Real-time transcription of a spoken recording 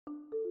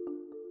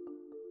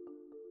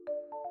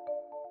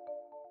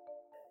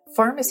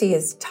Pharmacy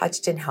is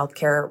touched in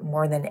healthcare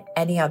more than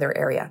any other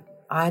area.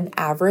 On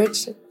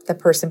average, the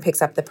person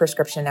picks up the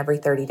prescription every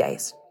 30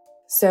 days.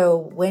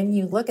 So when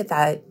you look at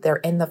that, they're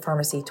in the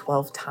pharmacy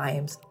 12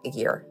 times a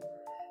year.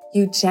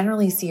 You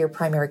generally see your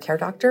primary care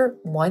doctor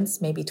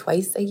once, maybe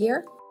twice a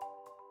year.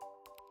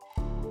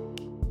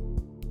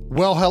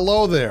 Well,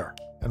 hello there,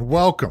 and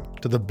welcome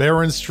to the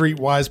Barron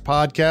Streetwise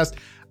podcast.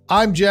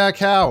 I'm Jack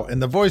Howe, and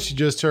the voice you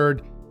just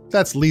heard,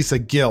 that's Lisa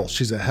Gill.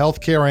 She's a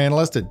healthcare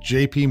analyst at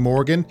JP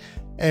Morgan,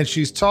 and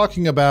she's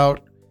talking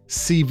about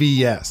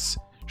CVS.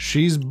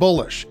 She's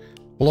bullish.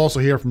 We'll also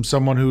hear from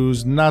someone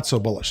who's not so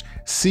bullish.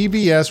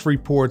 CVS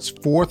reports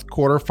fourth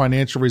quarter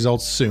financial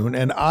results soon,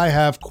 and I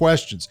have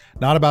questions,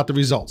 not about the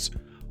results.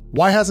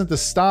 Why hasn't the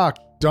stock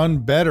done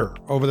better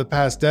over the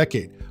past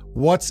decade?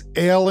 What's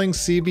ailing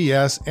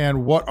CVS,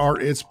 and what are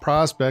its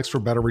prospects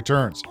for better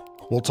returns?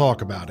 We'll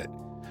talk about it.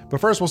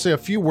 But first, we'll say a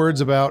few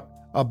words about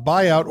a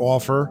buyout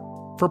offer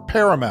for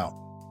Paramount.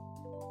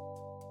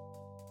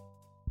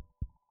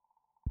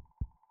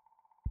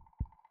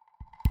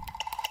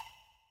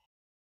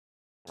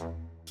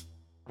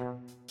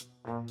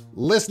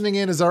 Listening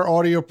in is our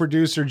audio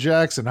producer,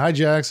 Jackson. Hi,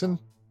 Jackson.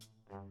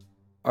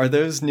 Are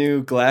those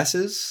new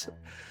glasses?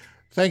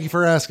 Thank you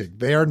for asking.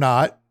 They are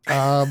not.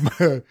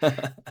 You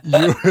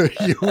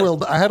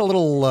will. I had a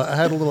little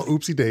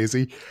oopsie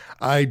daisy.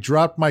 I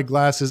dropped my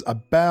glasses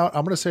about,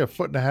 I'm going to say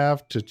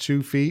 1.5 to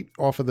 2 feet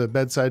off of the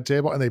bedside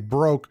table, and they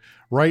broke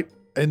right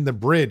in the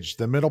bridge,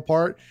 the middle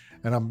part.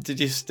 And Did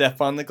you step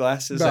on the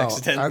glasses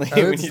accidentally? I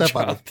didn't step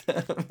on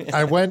them. Yeah.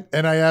 I went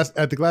and I asked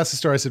at the glasses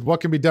store, I said,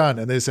 what can be done?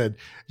 And they said,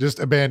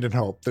 just abandon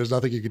hope. There's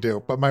nothing you can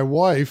do. But my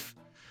wife,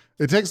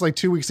 it takes like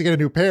 2 weeks to get a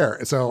new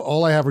pair. So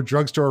all I have are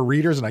drugstore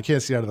readers, and I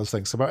can't see out of those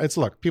things. So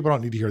look, people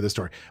don't need to hear this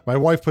story. My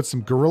wife put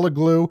some Gorilla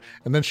Glue,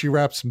 and then she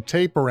wrapped some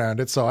tape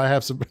around it. So I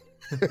have some,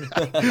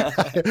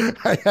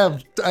 I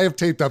have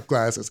taped up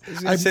glasses. I was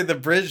going to say the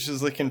bridge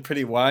is looking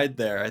pretty wide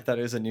there. I thought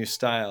it was a new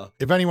style.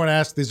 If anyone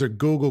asks, these are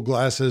Google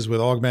glasses with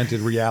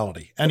augmented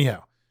reality.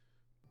 Anyhow.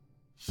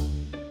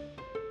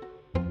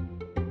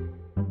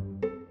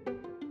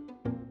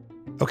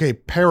 Okay,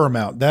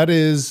 Paramount. That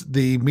is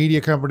the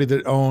media company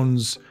that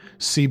owns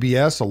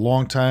CBS, a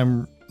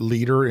longtime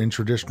leader in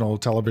traditional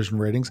television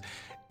ratings,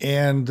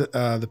 and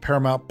the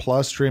Paramount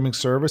Plus streaming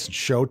service, and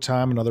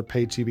Showtime, another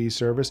pay TV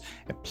service,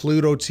 and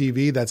Pluto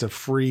TV, that's a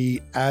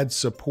free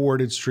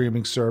ad-supported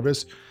streaming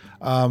service.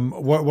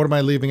 What am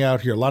I leaving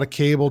out here? A lot of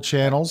cable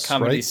channels,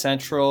 Comedy right?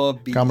 Central,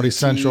 BET. Comedy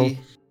Central.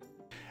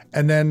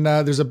 And then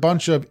there's a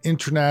bunch of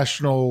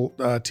international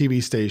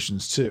TV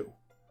stations too.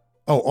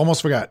 Oh,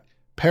 almost forgot.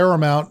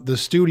 Paramount, the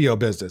studio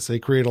business. They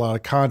create a lot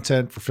of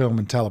content for film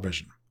and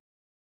television.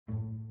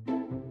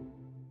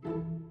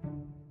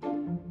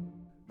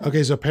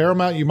 Okay, so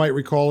Paramount, you might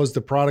recall, is the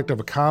product of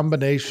a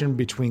combination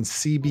between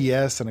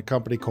CBS and a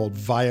company called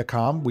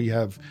Viacom. We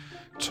have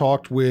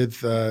talked with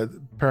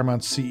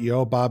Paramount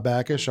CEO Bob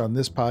Bakish on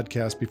this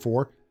podcast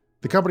before.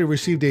 The company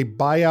received a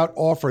buyout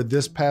offer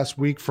this past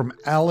week from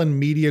Allen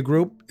Media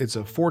Group. It's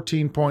a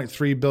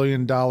 $14.3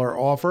 billion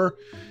offer.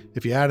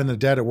 If you add in the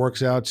debt, it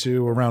works out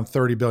to around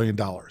 $30 billion.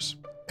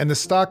 And the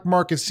stock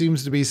market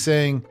seems to be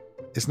saying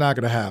it's not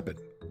going to happen.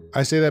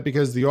 I say that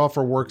because the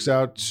offer works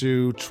out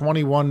to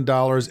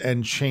 $21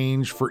 and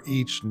change for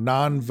each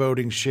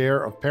non-voting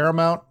share of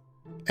Paramount.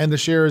 And the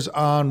shares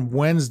on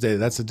Wednesday,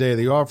 that's the day of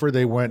the offer,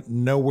 they went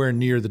nowhere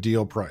near the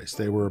deal price.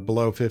 They were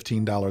below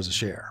 $15 a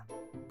share.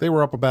 They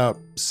were up about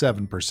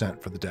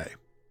 7% for the day.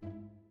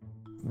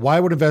 Why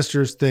would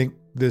investors think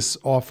this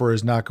offer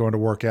is not going to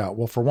work out?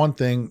 Well, for one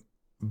thing,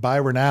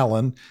 Byron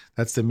Allen,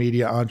 that's the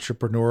media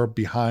entrepreneur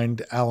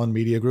behind Allen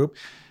Media Group,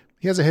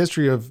 he has a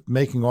history of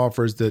making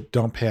offers that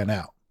don't pan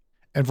out.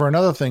 And for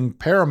another thing,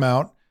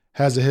 Paramount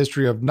has a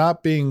history of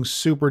not being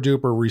super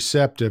duper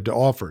receptive to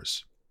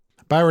offers.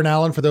 Byron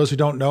Allen, for those who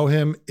don't know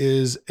him,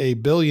 is a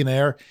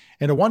billionaire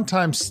and a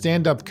one-time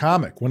stand-up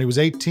comic. When he was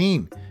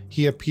 18,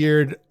 he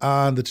appeared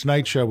on The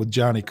Tonight Show with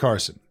Johnny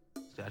Carson.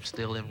 I'm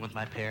still living with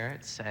my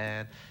parents,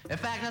 and in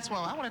fact, that's why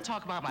I want to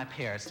talk about my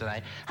parents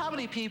tonight. How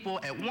many people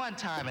at one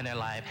time in their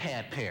life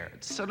had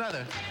parents? So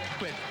another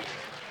quick.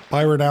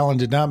 Byron Allen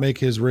did not make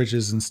his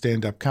riches in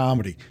stand-up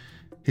comedy.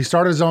 He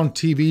started his own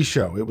TV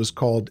show. It was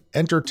called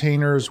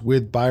Entertainers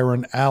with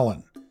Byron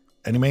Allen,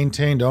 and he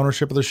maintained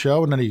ownership of the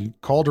show, and then he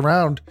called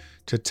around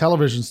to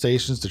television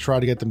stations to try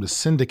to get them to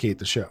syndicate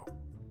the show.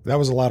 That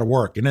was a lot of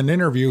work. In an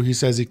interview, he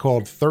says he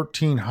called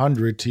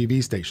 1,300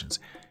 TV stations.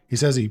 He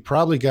says he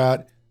probably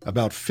got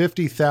about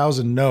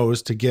 50,000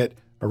 no's to get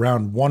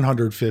around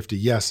 150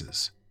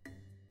 yeses.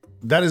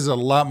 That is a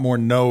lot more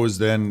no's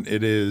than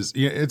it is.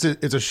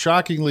 It's a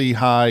shockingly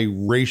high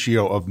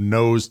ratio of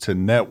no's to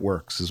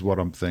networks is what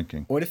I'm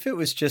thinking. What if it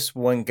was just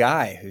one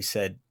guy who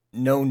said,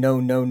 no, no,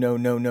 no, no,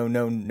 no, no,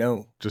 no,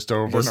 no. Just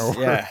over and over.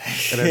 Yeah.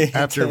 And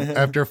then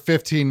after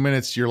 15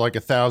 minutes, you're like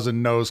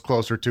 1,000 no's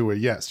closer to a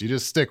yes. You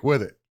just stick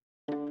with it.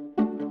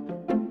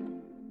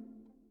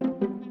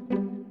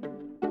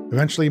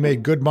 Eventually, he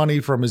made good money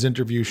from his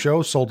interview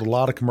show, sold a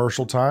lot of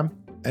commercial time,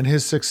 and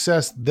his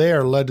success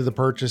there led to the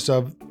purchase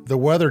of the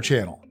Weather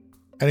Channel.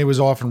 and he was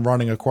off and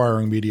running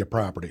acquiring media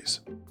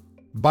properties.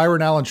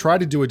 Byron Allen tried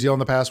to do a deal in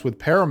the past with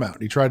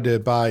Paramount. He tried to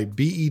buy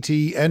BET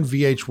and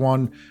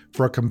VH1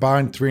 for a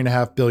combined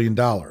 $3.5 billion.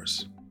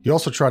 He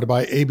also tried to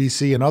buy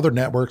ABC and other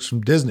networks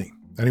from Disney,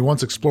 and he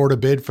once explored a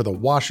bid for the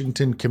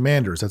Washington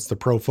Commanders. That's the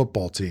pro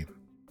football team.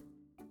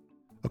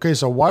 Okay,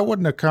 so why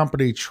wouldn't a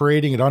company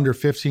trading at under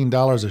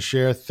 $15 a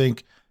share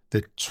think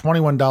that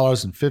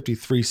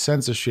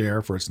 $21.53 a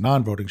share for its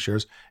non-voting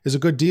shares is a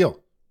good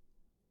deal?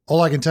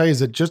 All I can tell you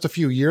is that just a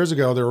few years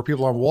ago, there were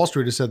people on Wall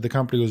Street who said the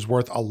company was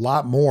worth a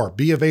lot more.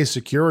 B of A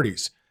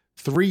Securities,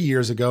 3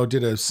 years ago,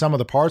 did a sum of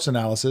the parts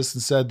analysis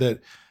and said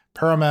that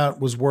Paramount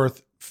was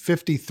worth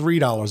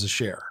 $53 a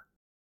share.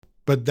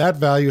 But that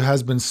value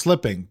has been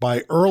slipping.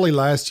 By early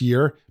last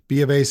year,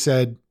 B of A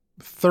said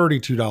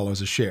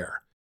 $32 a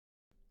share.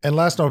 And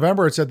last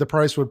November, it said the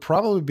price would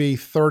probably be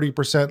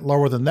 30%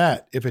 lower than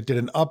that if it did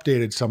an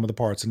updated sum of the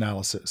parts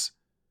analysis.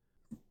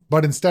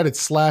 But instead, it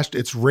slashed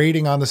its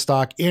rating on the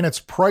stock and its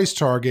price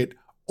target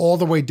all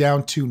the way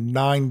down to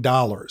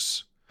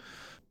 $9.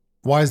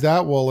 Why is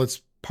that? Well,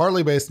 it's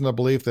partly based on the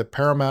belief that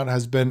Paramount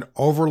has been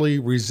overly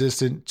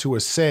resistant to a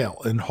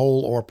sale in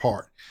whole or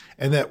part,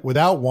 and that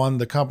without one,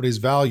 the company's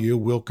value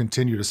will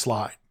continue to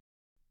slide.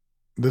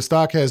 The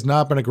stock has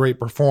not been a great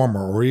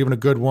performer, or even a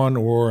good one,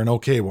 or an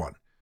okay one.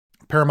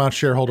 Paramount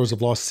shareholders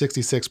have lost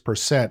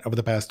 66% over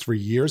the past 3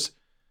 years.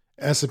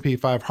 S&P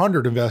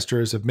 500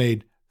 investors have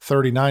made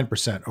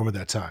 39% over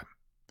that time.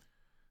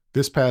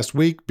 This past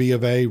week, B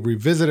of A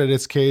revisited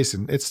its case,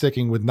 and it's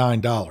sticking with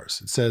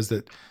 $9. It says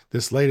that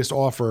this latest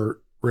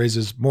offer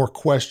raises more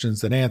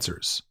questions than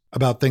answers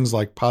about things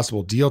like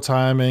possible deal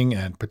timing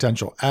and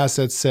potential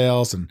asset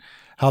sales and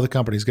how the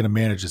company is going to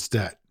manage its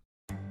debt.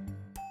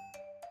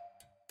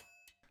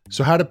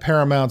 So how did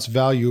Paramount's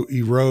value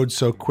erode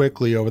so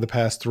quickly over the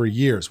past 3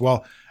 years?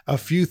 Well, a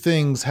few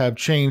things have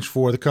changed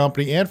for the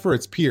company and for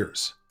its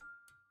peers.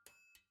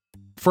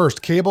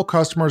 First, cable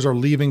customers are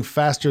leaving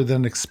faster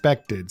than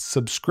expected.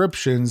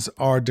 Subscriptions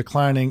are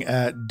declining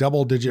at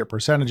double-digit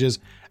percentages,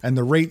 and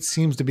the rate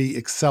seems to be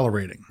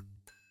accelerating.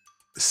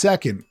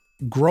 Second,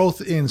 growth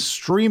in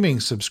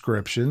streaming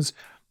subscriptions,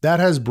 that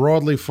has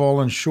broadly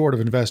fallen short of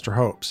investor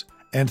hopes.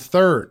 And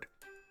third,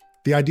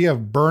 the idea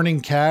of burning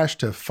cash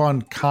to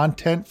fund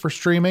content for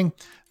streaming,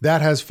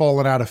 that has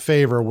fallen out of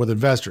favor with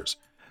investors.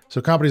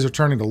 So companies are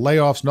turning to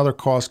layoffs and other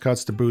cost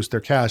cuts to boost their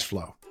cash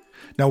flow.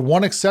 Now,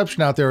 one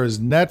exception out there is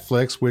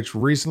Netflix, which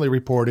recently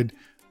reported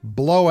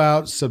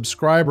blowout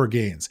subscriber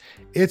gains.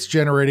 It's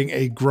generating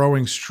a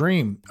growing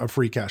stream of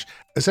free cash.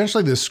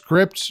 Essentially, the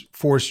script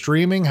for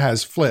streaming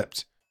has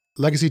flipped.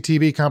 Legacy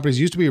TV companies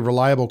used to be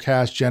reliable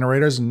cash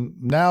generators, and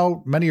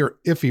now many are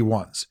iffy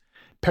ones.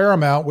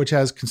 Paramount, which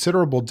has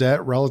considerable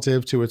debt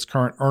relative to its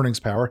current earnings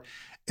power,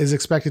 is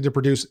expected to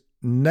produce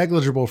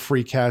negligible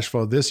free cash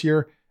flow this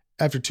year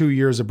after 2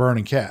 years of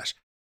burning cash.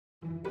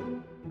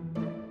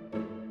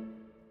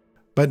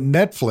 But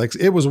Netflix,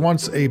 it was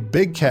once a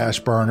big cash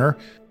burner.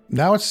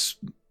 Now it's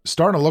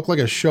starting to look like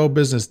a show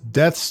business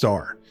Death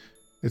Star.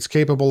 It's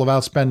capable of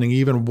outspending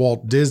even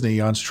Walt Disney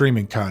on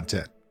streaming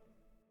content.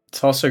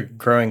 It's also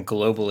growing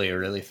globally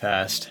really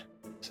fast.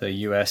 So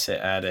US, it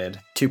added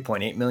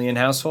 2.8 million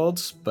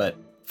households, but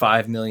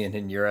 5 million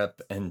in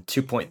Europe and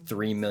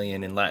 2.3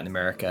 million in Latin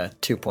America,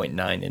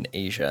 2.9 in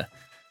Asia.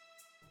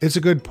 It's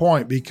a good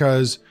point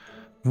because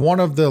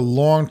one of the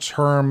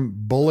long-term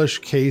bullish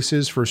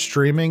cases for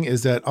streaming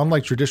is that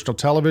unlike traditional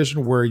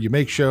television where you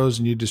make shows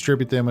and you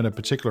distribute them in a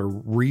particular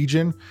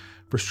region,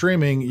 for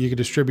streaming, you can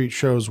distribute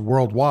shows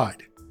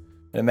worldwide.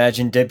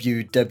 Imagine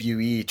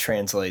WWE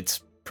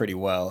translates pretty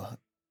well.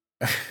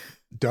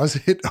 Does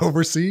it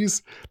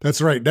overseas?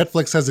 That's right.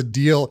 Netflix has a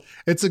deal.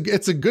 It's a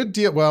good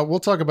deal. Well, we'll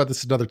talk about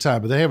this another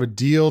time, but they have a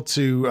deal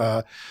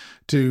to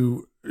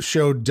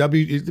show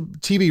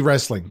TV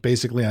wrestling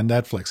basically on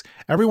Netflix.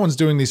 Everyone's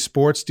doing these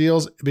sports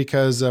deals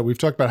because we've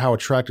talked about how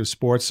attractive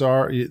sports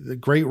are.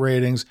 Great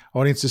ratings,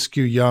 audiences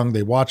skew young,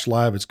 they watch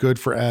live, it's good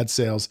for ad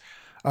sales.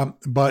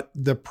 But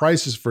the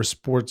prices for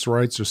sports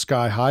rights are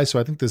sky high. So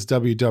I think this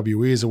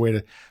WWE is a way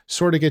to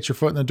sort of get your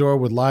foot in the door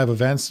with live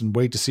events and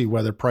wait to see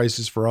whether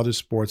prices for other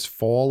sports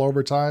fall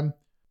over time.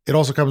 It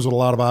also comes with a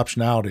lot of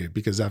optionality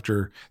because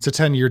it's a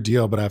 10-year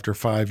deal, but after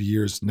 5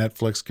 years,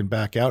 Netflix can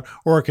back out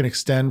or it can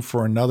extend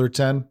for another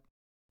 10.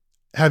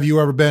 Have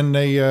you ever been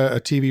a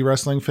TV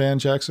wrestling fan,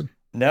 Jackson?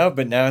 No,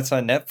 but now it's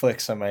on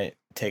Netflix. I might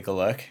take a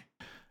look.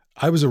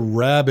 I was a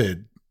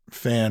rabid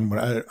fan when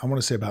I want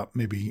to say about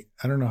maybe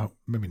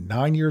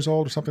 9 years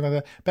old or something like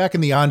that. Back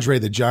in the Andre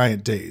the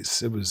Giant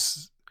days, it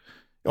was.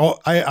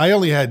 I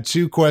only had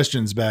 2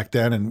 questions back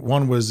then, and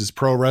one was, is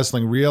pro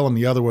wrestling real? And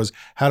the other was,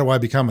 how do I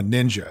become a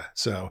ninja?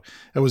 So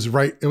it was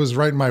right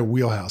in my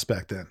wheelhouse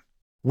back then.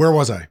 Where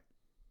was I?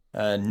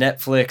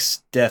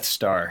 Netflix Death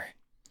Star.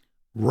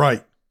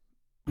 Right.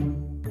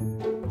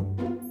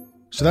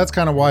 So that's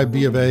kind of why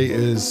B of A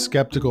is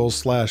skeptical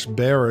 /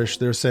 bearish.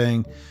 They're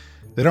saying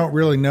they don't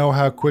really know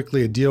how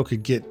quickly a deal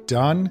could get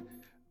done,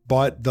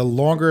 but the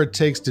longer it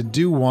takes to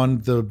do one,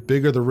 the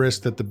bigger the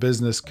risk that the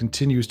business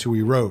continues to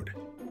erode.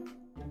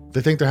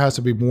 They think there has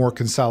to be more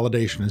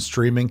consolidation in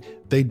streaming.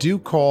 They do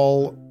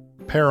call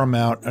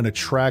Paramount an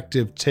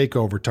attractive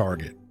takeover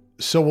target.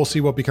 So we'll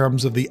see what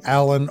becomes of the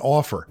Allen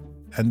offer,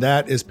 and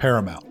that is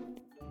Paramount.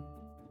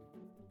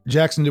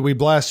 Jackson, do we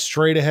blast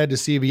straight ahead to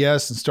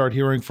CVS and start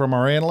hearing from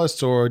our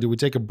analysts, or do we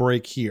take a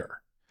break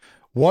here?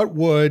 What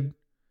would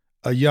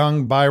a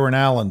young Byron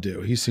Allen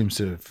do? He seems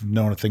to have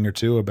known a thing or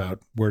two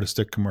about where to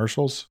stick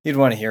commercials. You'd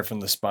want to hear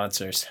from the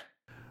sponsors.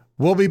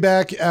 We'll be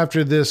back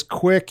after this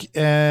quick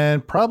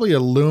and probably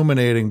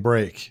illuminating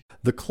break.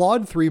 The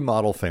Claude 3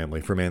 model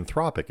family from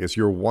Anthropic is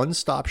your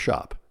one-stop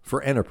shop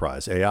for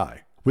enterprise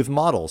AI. With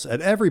models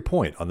at every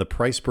point on the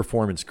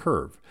price-performance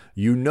curve,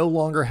 you no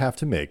longer have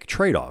to make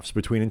trade-offs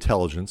between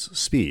intelligence,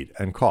 speed,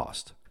 and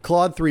cost.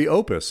 Claude 3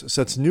 Opus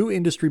sets new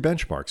industry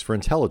benchmarks for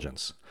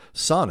intelligence.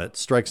 Sonnet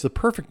strikes the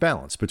perfect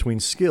balance between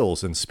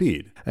skills and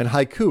speed, and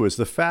Haiku is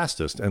the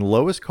fastest and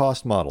lowest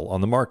cost model on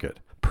the market,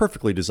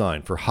 perfectly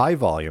designed for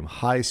high-volume,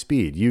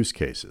 high-speed use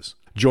cases.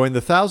 Join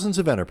the thousands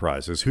of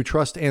enterprises who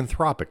trust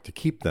Anthropic to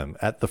keep them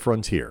at the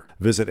frontier.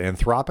 Visit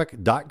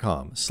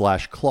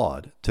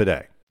anthropic.com/Claude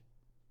today.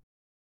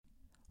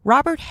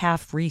 Robert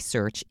Half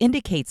research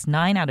indicates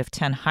 9 out of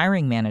 10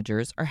 hiring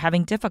managers are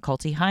having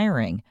difficulty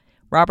hiring.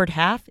 Robert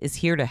Half is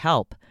here to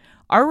help.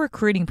 Our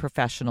recruiting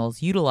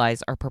professionals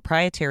utilize our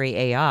proprietary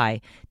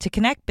AI to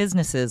connect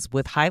businesses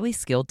with highly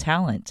skilled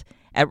talent.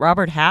 At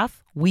Robert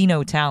Half, we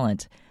know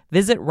talent.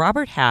 Visit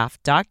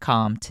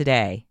roberthalf.com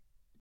today.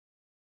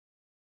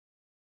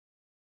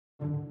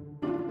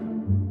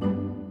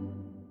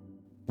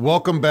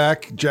 Welcome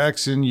back.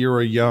 Jackson, you're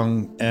a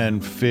young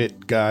and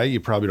fit guy. You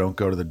probably don't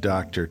go to the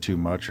doctor too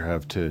much or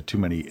have too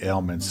many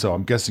ailments. So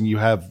I'm guessing you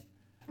have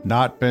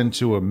not been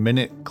to a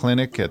minute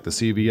clinic at the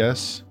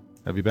CVS.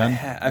 Have you been?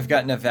 I've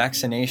gotten a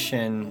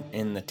vaccination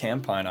in the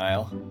tampon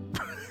aisle.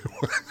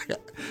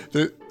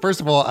 First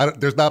of all,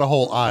 there's not a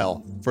whole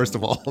aisle. First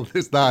of all,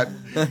 there's about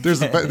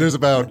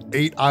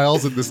 8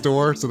 aisles in the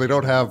store, so they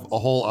don't have a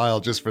whole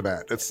aisle just for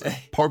that. It's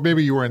part.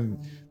 Maybe you were in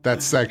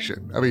that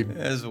section. I mean,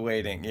 I was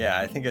waiting. Yeah,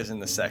 I think I was in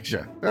the section.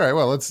 Yeah. All right.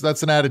 Well,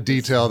 that's an added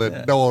detail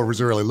that no one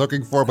was really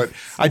looking for. But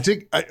I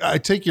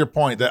take your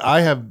point that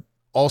I have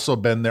also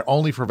been there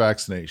only for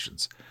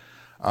vaccinations,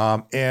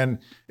 and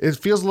it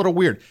feels a little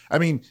weird. I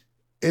mean,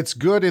 it's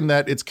good in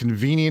that it's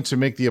convenient to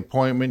make the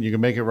appointment. You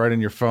can make it right on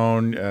your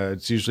phone.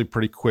 It's usually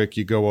pretty quick.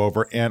 You go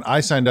over, and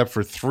I signed up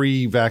for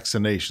 3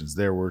 vaccinations.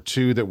 There were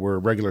 2 that were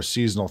regular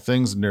seasonal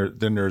things, and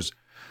then there's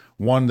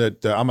one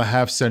that I'm a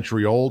half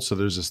century old, so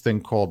there's this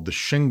thing called the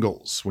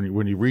shingles.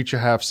 When you reach a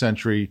half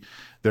century,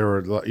 there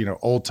are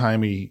old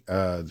timey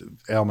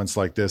ailments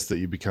like this that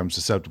you become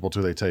susceptible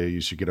to. They tell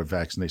you should get a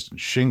vaccination,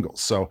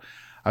 shingles. So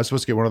I was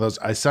supposed to get one of those.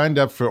 I signed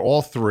up for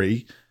all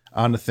 3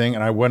 on the thing,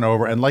 and I went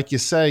over. And like you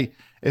say,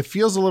 it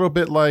feels a little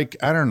bit like,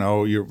 I don't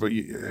know,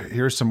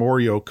 here's some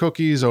Oreo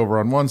cookies over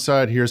on one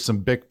side, here's some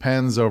Bic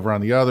pens over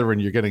on the other,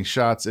 and you're getting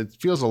shots. It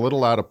feels a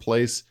little out of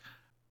place.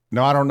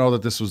 Now, I don't know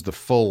that this was the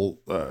full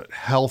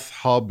health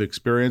hub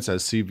experience,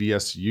 as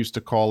CVS used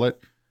to call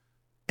it.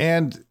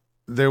 And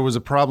there was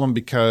a problem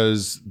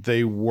because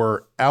they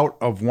were out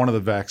of one of the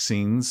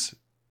vaccines.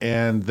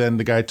 And then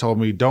the guy told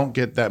me, don't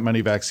get that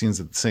many vaccines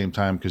at the same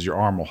time because your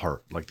arm will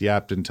hurt. Like, the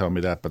app didn't tell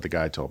me that, but the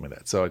guy told me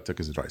that. So I took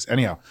his advice.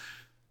 Anyhow,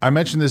 I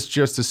mentioned this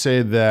just to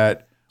say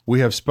that we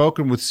have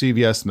spoken with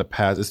CVS in the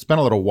past. It's been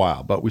a little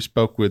while, but we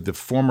spoke with the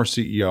former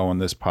CEO on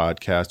this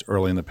podcast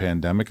early in the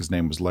pandemic. His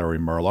name was Larry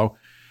Merlo.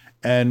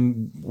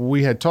 And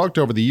we had talked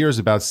over the years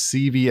about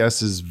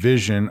CVS's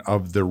vision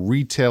of the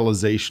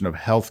retailization of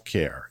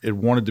healthcare. It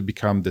wanted to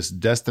become this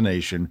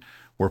destination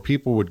where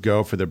people would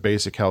go for their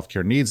basic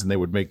healthcare needs, and they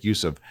would make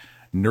use of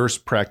nurse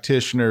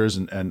practitioners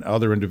and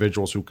other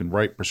individuals who can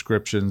write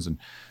prescriptions. And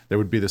there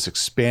would be this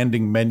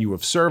expanding menu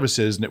of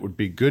services, and it would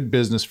be good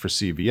business for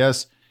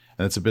CVS.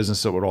 And it's a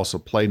business that would also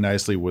play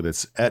nicely with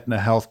its Aetna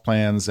health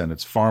plans and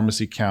its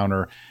pharmacy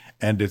counter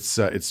and its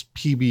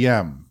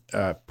PBM,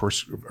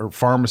 or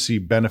pharmacy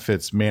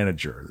benefits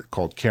manager,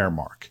 called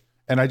Caremark.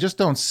 And I just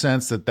don't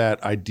sense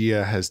that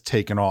idea has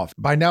taken off.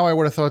 By now, I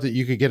would have thought that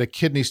you could get a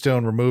kidney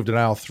stone removed in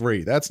aisle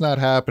 3. That's not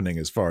happening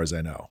as far as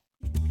I know.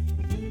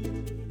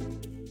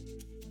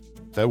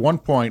 At one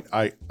point,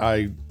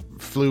 I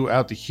flew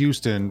out to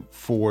Houston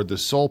for the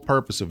sole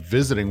purpose of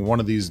visiting one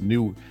of these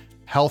new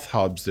health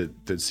hubs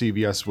that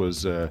CVS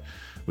was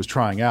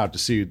trying out to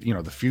see,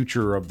 the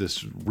future of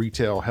this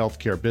retail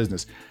healthcare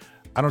business.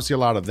 I don't see a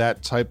lot of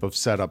that type of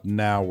setup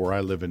now where I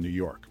live in New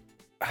York.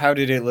 How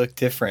did it look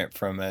different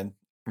from a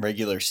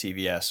regular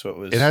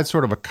CVS? It had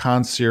sort of a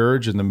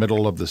concierge in the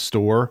middle of the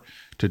store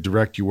to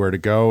direct you where to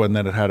go, and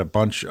then it had a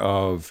bunch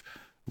of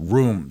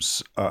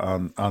rooms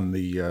on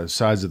the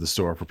sides of the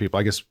store for people.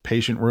 I guess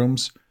patient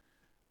rooms.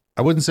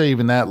 I wouldn't say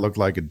even that looked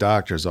like a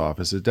doctor's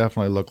office. It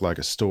definitely looked like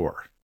a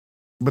store.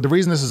 But the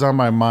reason this is on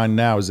my mind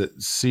now is that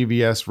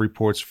CVS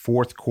reports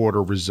fourth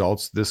quarter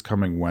results this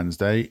coming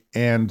Wednesday,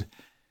 and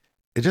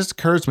it just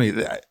occurs to me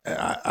that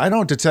I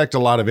don't detect a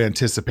lot of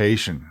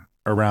anticipation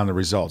around the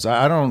results.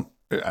 I don't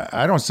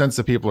I don't sense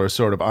that people are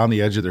sort of on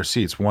the edge of their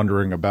seats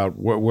wondering about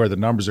where the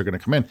numbers are going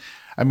to come in.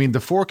 I mean, the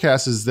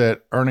forecast is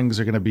that earnings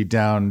are going to be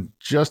down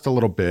just a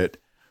little bit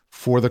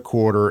for the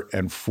quarter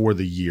and for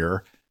the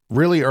year.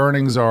 Really,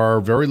 earnings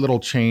are very little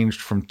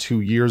changed from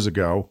 2 years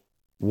ago.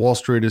 Wall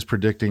Street is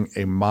predicting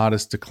a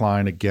modest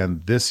decline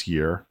again this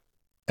year.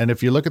 And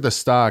if you look at the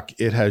stock,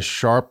 it has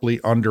sharply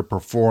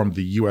underperformed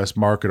the U.S.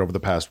 market over the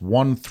past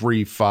 1,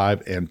 3,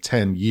 5, and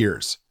 10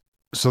 years.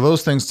 So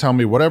those things tell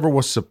me whatever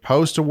was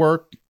supposed to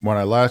work when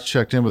I last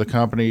checked in with the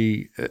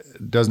company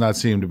does not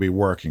seem to be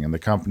working, and the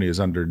company is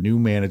under new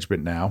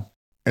management now.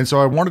 And so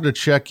I wanted to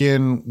check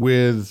in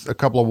with a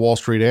couple of Wall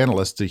Street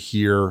analysts to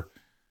hear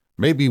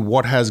maybe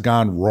what has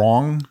gone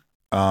wrong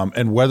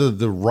and whether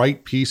the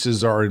right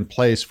pieces are in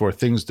place for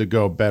things to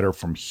go better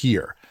from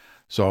here.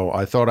 So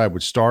I thought I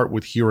would start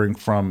with hearing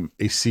from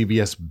a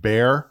CVS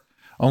bear,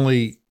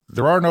 only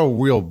there are no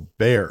real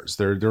bears.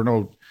 There are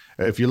no...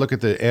 If you look at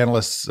the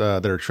analysts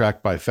that are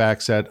tracked by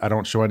FactSet, I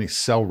don't show any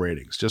sell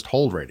ratings, just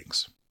hold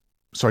ratings.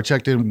 So I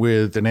checked in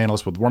with an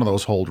analyst with one of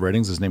those hold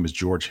ratings. His name is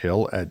George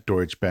Hill at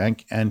Deutsche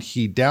Bank, and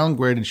he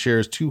downgraded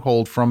shares to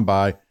hold from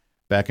buy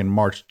back in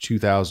March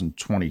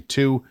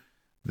 2022.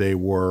 They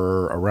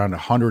were around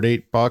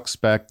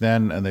 $108 back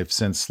then, and they've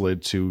since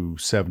slid to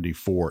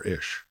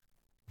 74-ish.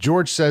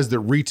 George says that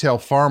retail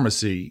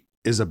pharmacy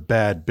is a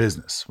bad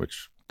business,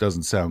 which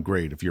doesn't sound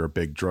great if you're a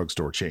big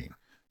drugstore chain.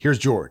 Here's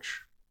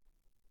George.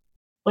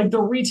 Like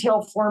the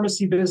retail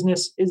pharmacy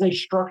business is a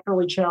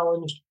structurally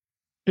challenged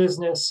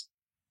business.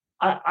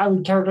 I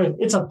would characterize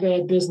it's a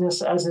bad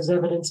business, as is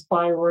evidenced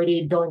by Rite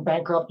Aid going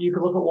bankrupt. You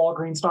could look at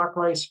Walgreens stock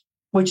price,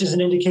 which is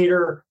an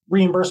indicator,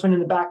 reimbursement in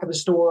the back of the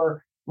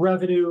store,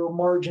 revenue,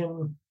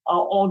 margin,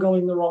 all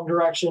going the wrong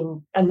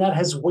direction. And that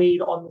has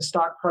weighed on the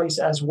stock price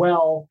as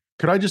well.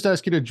 Could I just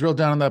ask you to drill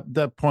down on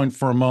that point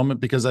for a moment?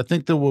 Because I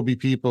think there will be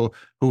people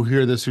who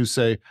hear this who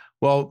say,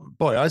 well,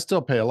 boy, I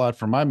still pay a lot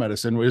for my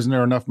medicine. Isn't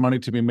there enough money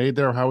to be made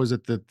there? How is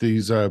it that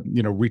these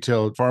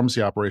retail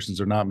pharmacy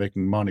operations are not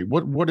making money?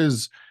 What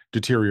is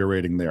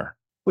deteriorating there?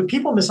 What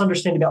people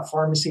misunderstand about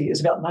pharmacy is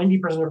about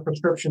 90% of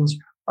prescriptions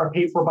are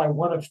paid for by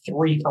one of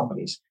three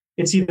companies.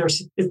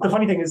 The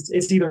funny thing is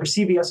it's either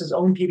CVS's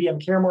own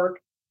PBM Caremark,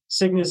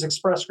 Cigna's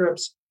Express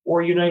Scripts,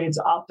 or United's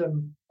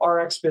Optum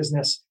RX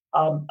business.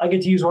 I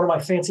get to use one of my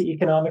fancy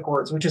economic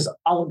words, which is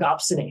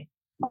oligopsony,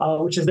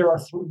 which is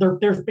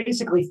there's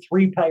basically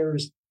three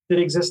players that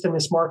exist in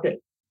this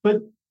market.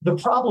 But the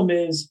problem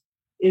is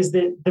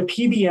that the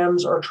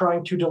PBMs are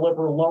trying to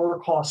deliver lower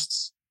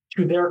costs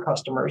to their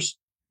customers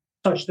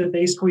such that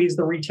they squeeze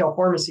the retail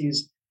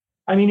pharmacies.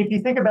 I mean, if you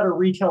think about a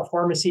retail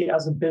pharmacy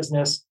as a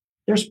business,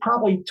 there's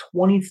probably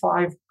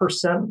 25%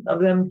 of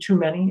them too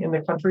many in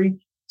the country.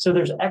 So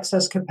there's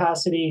excess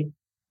capacity.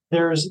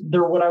 They're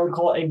what I would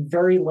call a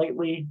very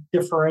lightly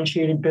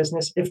differentiated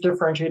business, if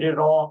differentiated at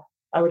all.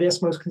 I would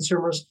ask most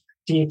consumers,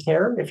 do you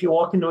care if you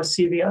walk into a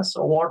CVS, a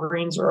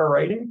Walgreens, or a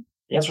Rite Aid?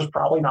 The answer is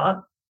probably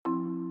not.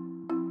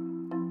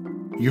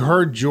 You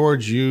heard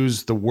George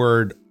use the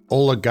word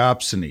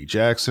oligopsony.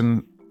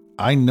 Jackson,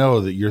 I know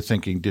that you're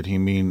thinking, did he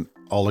mean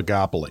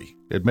oligopoly?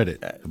 Admit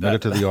it. Admit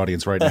it to the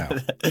audience right now.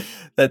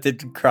 That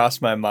did cross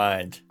my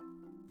mind.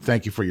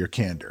 Thank you for your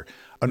candor.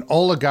 An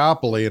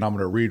oligopoly, and I'm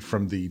going to read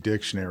from the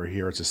dictionary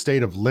here, it's a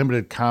state of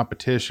limited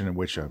competition in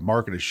which a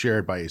market is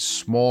shared by a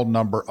small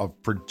number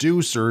of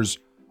producers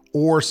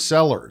or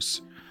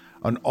sellers.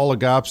 An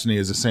oligopsony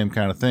is the same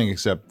kind of thing,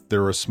 except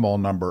there are a small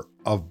number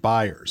of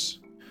buyers.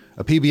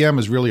 A PBM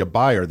is really a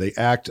buyer. They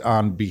act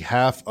on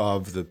behalf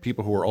of the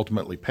people who are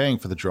ultimately paying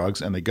for the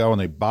drugs, and they go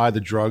and they buy the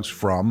drugs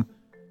from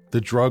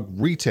the drug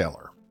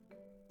retailer.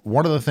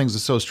 One of the things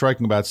that's so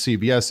striking about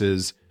CVS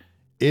is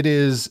it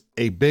is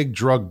a big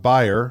drug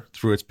buyer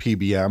through its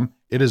PBM.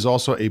 It is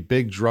also a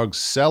big drug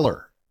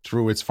seller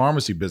through its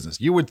pharmacy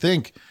business. You would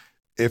think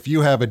if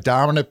you have a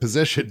dominant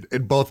position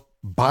in both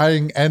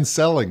buying and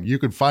selling, you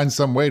could find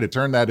some way to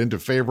turn that into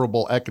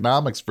favorable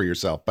economics for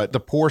yourself. But the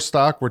poor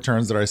stock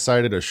returns that I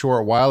cited a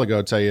short while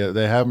ago tell you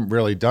they haven't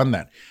really done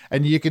that.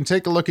 And you can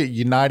take a look at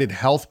United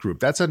Health Group.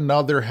 That's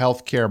another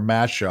healthcare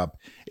mashup.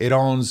 It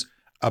owns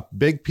a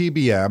big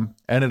PBM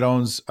and it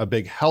owns a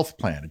big health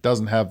plan. It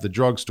doesn't have the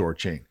drugstore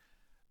chain.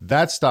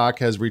 That stock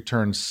has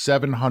returned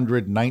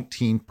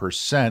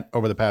 719%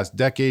 over the past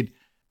decade.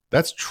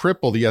 That's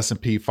triple the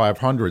S&P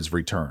 500's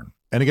return.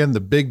 And again, the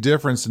big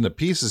difference in the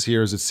pieces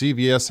here is that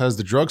CVS has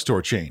the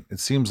drugstore chain. It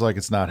seems like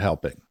it's not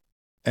helping.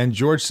 And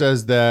George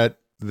says that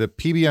the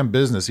PBM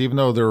business, even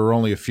though there are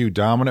only a few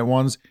dominant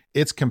ones,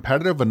 it's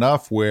competitive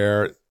enough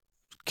where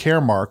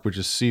Caremark, which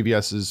is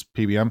CVS's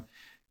PBM,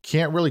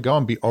 can't really go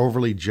and be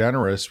overly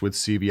generous with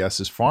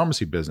CVS's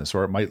pharmacy business,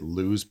 or it might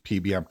lose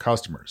PBM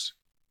customers.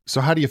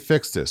 So how do you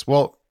fix this?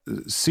 Well,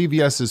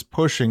 CVS is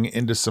pushing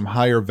into some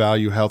higher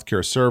value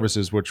healthcare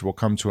services, which we'll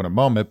come to in a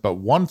moment. But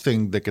one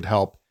thing that could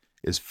help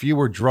is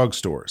fewer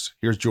drugstores.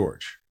 Here's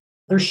George.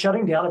 They're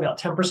shutting down about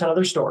 10% of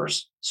their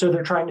stores. So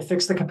they're trying to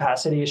fix the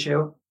capacity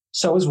issue.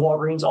 So is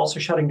Walgreens, also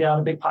shutting down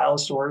a big pile of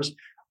stores.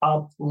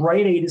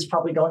 Rite Aid is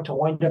probably going to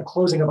wind up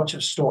closing a bunch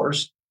of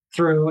stores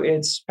through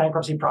its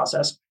bankruptcy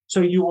process. So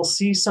you will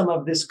see some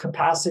of this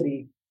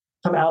capacity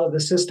come out of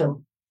the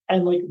system.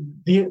 And like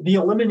the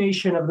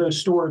elimination of those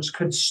stores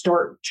could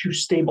start to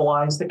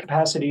stabilize the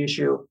capacity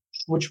issue,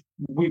 which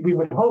we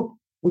would hope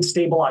would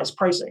stabilize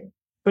pricing.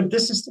 But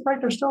this is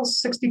right. There's still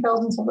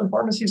 60,000 something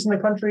pharmacies in the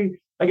country.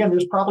 Again,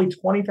 there's probably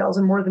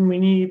 20,000 more than we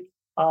need.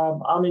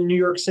 I'm in New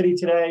York City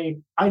today.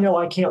 I know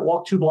I can't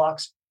walk 2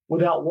 blocks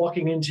without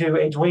walking into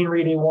a Duane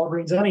Reade, a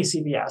Walgreens, and a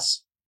CVS.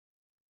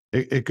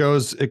 It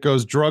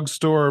goes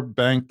drugstore,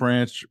 bank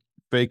branch,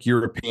 fake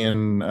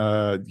European,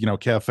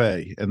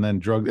 cafe, and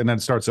then and then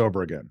it starts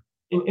over again.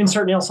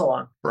 Insert nail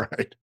salon.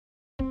 Right.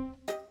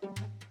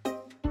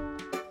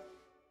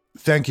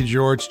 Thank you,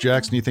 George.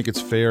 Jackson, you think it's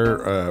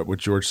fair what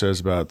George says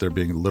about there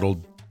being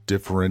little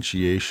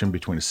differentiation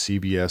between a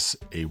CVS,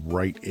 a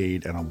Rite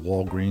Aid, and a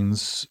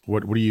Walgreens?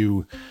 What do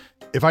you,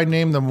 if I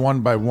name them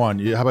one by one,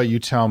 how about you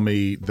tell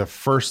me the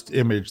first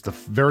image, the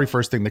very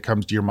first thing that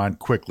comes to your mind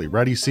quickly?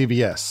 Ready,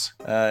 CVS?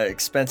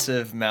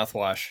 Expensive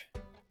mouthwash.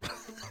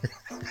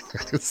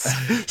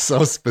 It's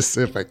so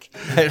specific.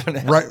 I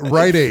don't know.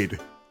 Rite Aid.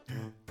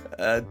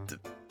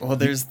 Well,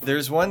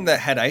 there's one that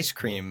had ice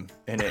cream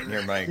in it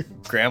near my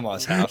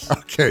grandma's house.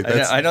 Okay.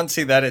 I don't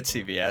see that at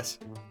CVS.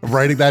 I'm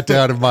writing that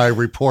down in my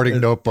reporting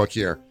notebook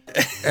here.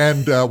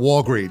 And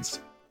Walgreens.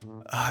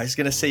 I was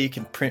going to say you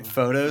can print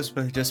photos,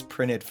 but I just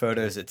printed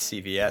photos at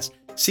CVS.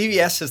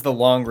 CVS is the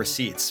long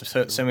receipts,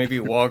 so maybe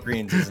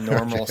Walgreens is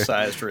normal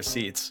sized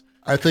receipts.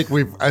 I think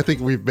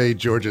we've made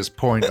George's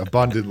point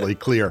abundantly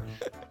clear.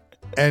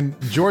 And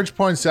George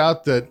points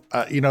out that,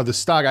 the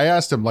stock, I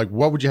asked him,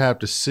 what would you have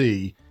to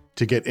see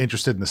to get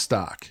interested in the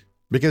stock?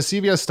 Because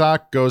CVS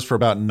stock goes for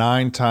about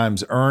 9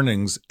 times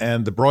earnings,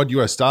 and the broad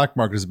U.S. stock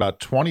market is about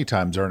 20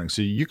 times earnings.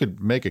 So you could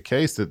make a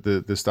case that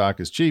the stock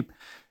is cheap.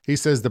 He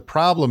says the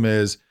problem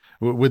is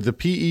with the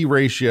PE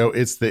ratio,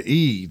 it's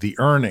the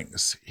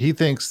earnings. He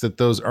thinks that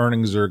those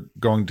earnings are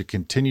going to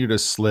continue to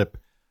slip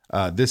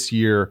this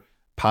year,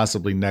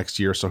 possibly next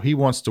year. So he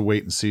wants to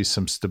wait and see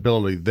some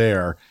stability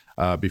there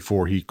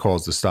before he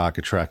calls the stock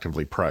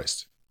attractively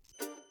priced.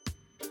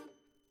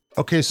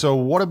 Okay, so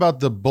what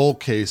about the bull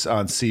case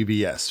on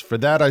CVS? For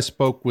that, I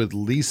spoke with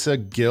Lisa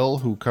Gill,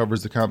 who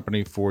covers the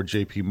company for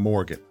JP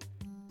Morgan.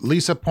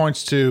 Lisa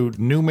points to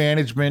new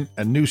management,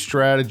 a new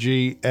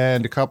strategy,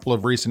 and a couple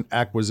of recent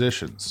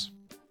acquisitions.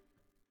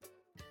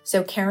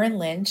 So Karen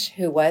Lynch,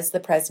 who was the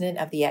president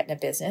of the Aetna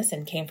business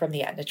and came from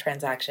the Aetna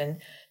transaction,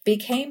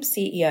 became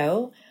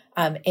CEO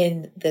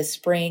in the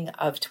spring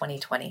of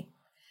 2020.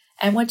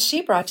 And what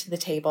she brought to the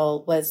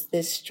table was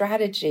this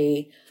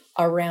strategy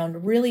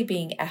around really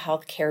being a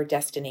healthcare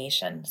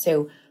destination.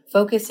 So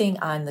focusing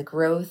on the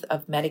growth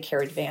of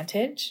Medicare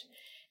Advantage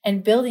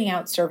and building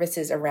out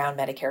services around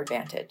Medicare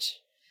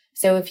Advantage.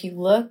 So if you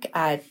look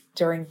at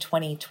during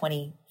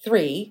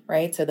 2023,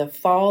 right, so the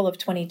fall of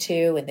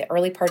 22 and the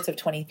early parts of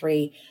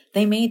 23,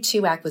 they made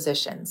 2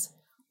 acquisitions.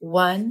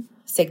 One,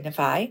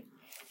 Signify,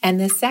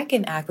 and the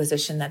second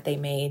acquisition that they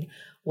made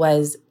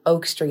was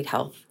Oak Street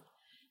Health.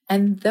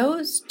 And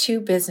those 2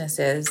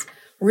 businesses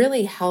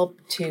really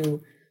helped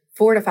to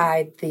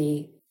fortify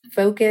the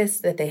focus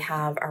that they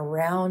have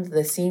around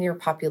the senior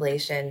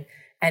population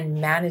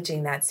and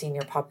managing that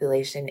senior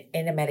population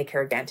in a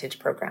Medicare Advantage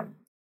program.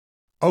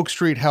 Oak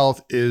Street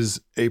Health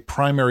is a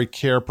primary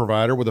care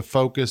provider with a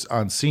focus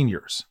on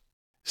seniors.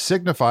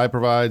 Signify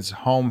provides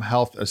home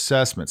health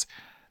assessments.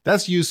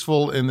 That's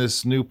useful in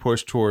this new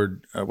push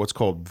toward what's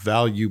called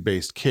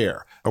value-based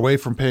care, away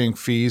from paying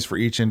fees for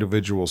each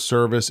individual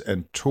service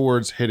and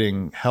towards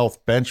hitting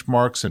health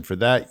benchmarks. And for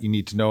that, you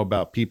need to know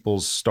about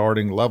people's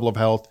starting level of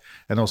health,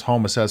 and those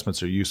home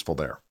assessments are useful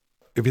there.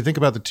 If you think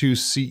about the 2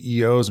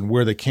 CEOs and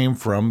where they came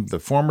from, the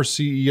former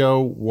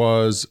CEO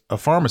was a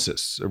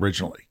pharmacist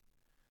originally,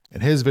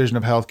 and his vision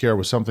of healthcare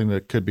was something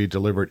that could be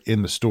delivered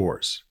in the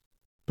stores.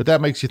 But that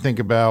makes you think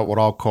about what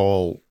I'll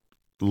call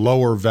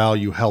lower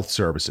value health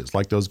services,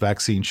 like those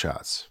vaccine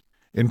shots.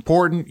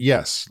 Important,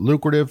 yes.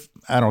 Lucrative,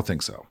 I don't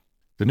think so.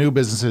 The new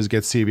businesses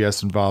get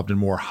CVS involved in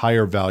more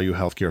higher value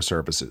healthcare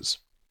services.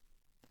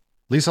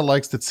 Lisa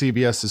likes that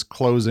CVS is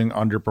closing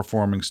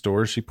underperforming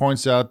stores. She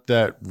points out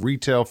that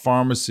retail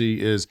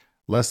pharmacy is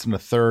less than a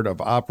third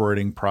of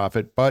operating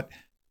profit, but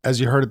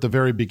as you heard at the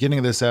very beginning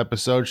of this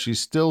episode, she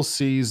still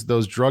sees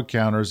those drug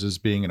counters as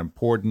being an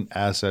important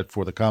asset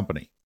for the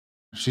company.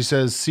 She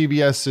says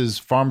CVS's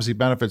pharmacy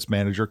benefits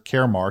manager,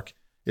 Caremark,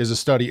 is a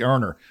steady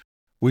earner.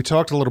 We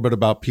talked a little bit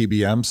about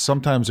PBMs.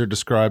 Sometimes they're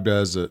described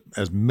as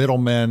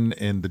middlemen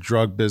in the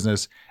drug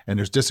business, and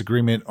there's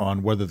disagreement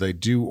on whether they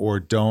do or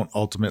don't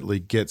ultimately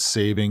get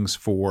savings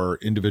for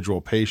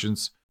individual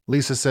patients.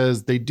 Lisa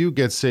says they do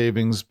get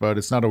savings, but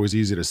it's not always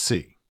easy to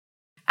see.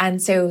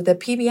 And so the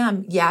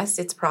PBM, yes,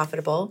 it's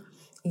profitable.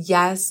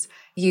 Yes,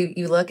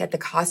 you look at the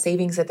cost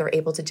savings that they're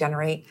able to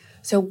generate.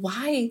 So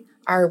why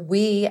are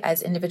we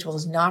as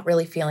individuals not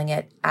really feeling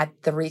it at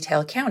the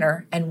retail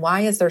counter? And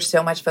why is there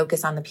so much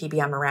focus on the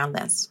PBM around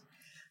this?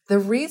 The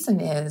reason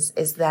is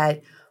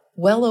that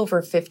well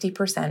over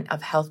 50%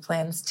 of health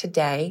plans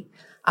today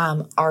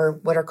are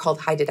what are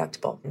called high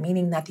deductible,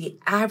 meaning that the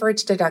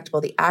average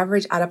deductible, the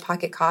average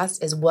out-of-pocket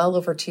cost is well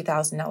over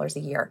 $2,000 a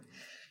year.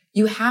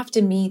 You have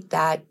to meet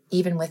that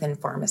even within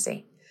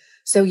pharmacy.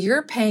 So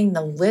you're paying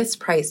the list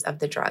price of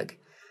the drug.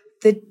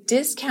 The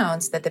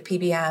discounts that the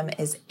PBM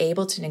is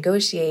able to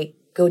negotiate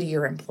go to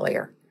your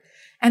employer.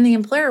 And the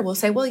employer will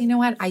say, well, you know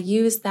what? I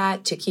use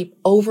that to keep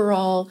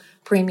overall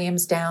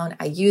premiums down.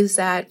 I use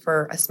that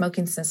for a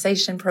smoking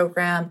cessation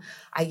program.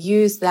 I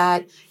use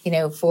that,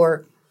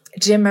 for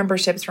gym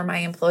memberships for my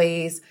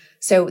employees.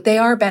 So they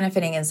are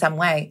benefiting in some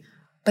way,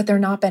 but they're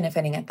not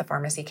benefiting at the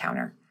pharmacy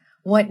counter.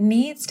 What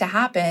needs to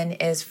happen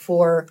is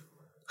for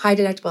high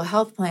deductible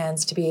health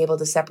plans to be able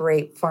to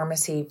separate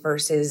pharmacy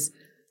versus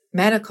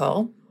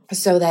medical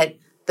so that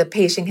the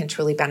patient can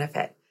truly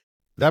benefit.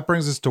 That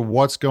brings us to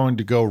what's going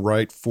to go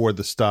right for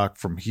the stock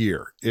from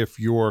here. If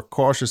you're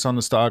cautious on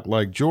the stock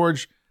like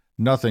George,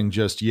 nothing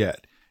just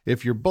yet.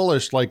 If you're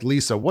bullish like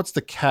Lisa, what's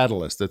the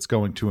catalyst that's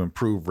going to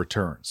improve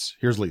returns?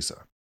 Here's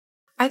Lisa.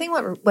 I think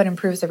what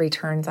improves the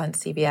returns on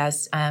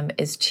CVS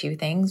is two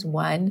things.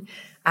 One,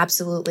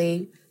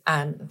 absolutely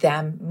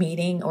them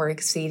meeting or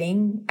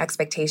exceeding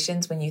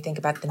expectations when you think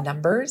about the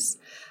numbers.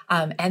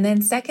 And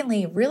then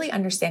secondly, really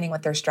understanding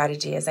what their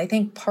strategy is. I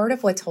think part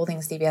of what's holding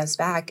CVS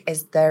back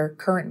is their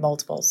current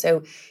multiple.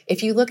 So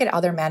if you look at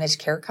other managed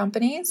care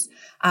companies,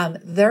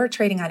 they're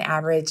trading on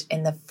average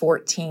in the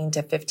 14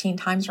 to 15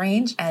 times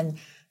range. And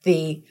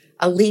the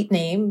elite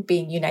name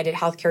being United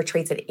Healthcare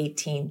trades at a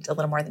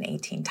little more than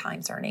 18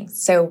 times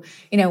earnings. So,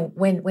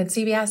 when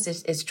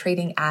CVS is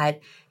trading at,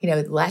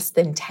 less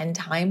than 10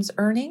 times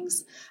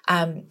earnings,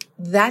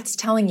 that's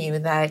telling you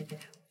that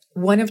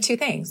one of two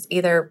things: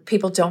 either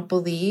people don't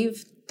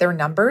believe their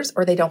numbers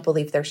or they don't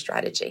believe their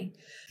strategy.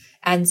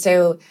 And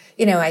so,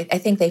 I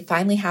think they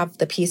finally have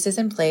the pieces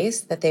in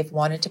place that they've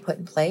wanted to put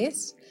in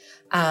place.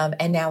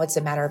 And now it's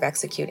a matter of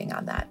executing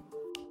on that.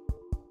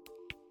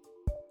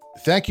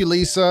 Thank you,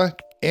 Lisa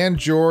and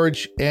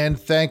George, and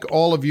thank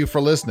all of you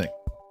for listening.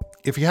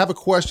 If you have a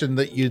question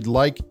that you'd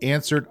like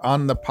answered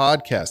on the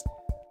podcast,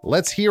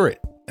 let's hear it.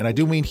 And I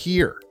do mean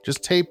hear.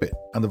 Just tape it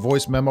on the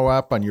voice memo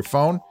app on your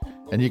phone,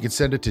 and you can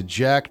send it to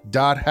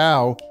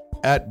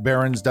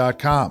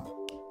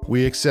jack.how@barons.com.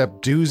 We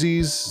accept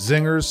doozies,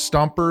 zingers,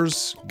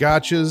 stumpers,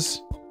 gotchas.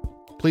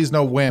 Please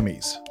no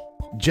whammies.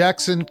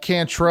 Jackson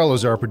Cantrell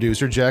is our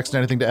producer. Jackson,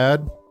 anything to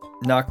add?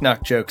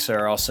 Knock-knock jokes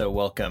are also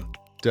welcome.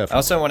 Definitely. I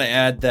also want to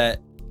add that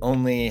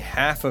only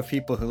half of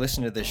people who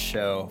listen to this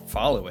show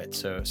follow it.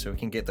 So we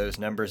can get those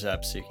numbers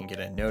up so you can get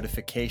a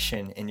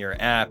notification in your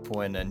app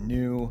when a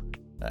new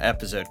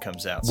episode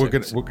comes out. We're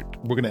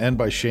gonna end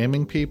by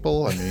shaming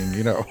people. I mean,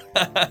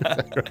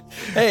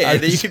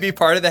 Hey, you could be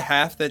part of the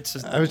half that's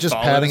just. I was just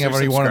patting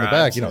everyone on the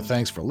back.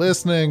 Thanks for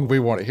listening. We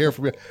want to hear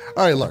from you.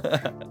 All right, look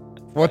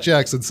what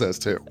Jackson says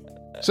too.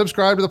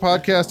 Subscribe to the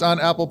podcast on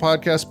Apple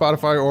Podcasts,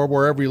 Spotify, or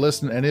wherever you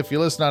listen. And if you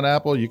listen on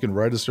Apple, you can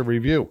write us a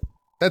review.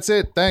 That's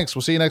it. Thanks.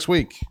 We'll see you next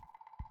week.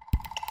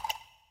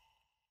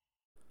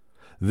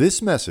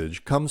 This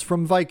message comes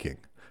from Viking,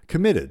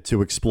 committed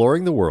to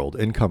exploring the world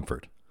in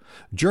comfort.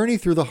 Journey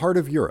through the heart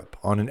of Europe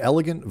on an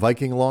elegant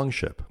Viking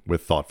longship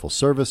with thoughtful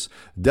service,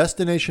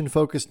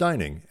 destination-focused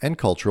dining, and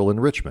cultural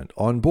enrichment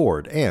on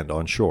board and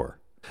on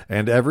shore.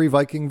 And every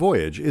Viking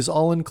voyage is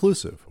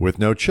all-inclusive with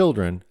no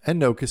children and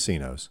no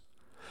casinos.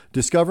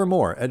 Discover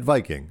more at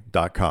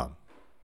Viking.com.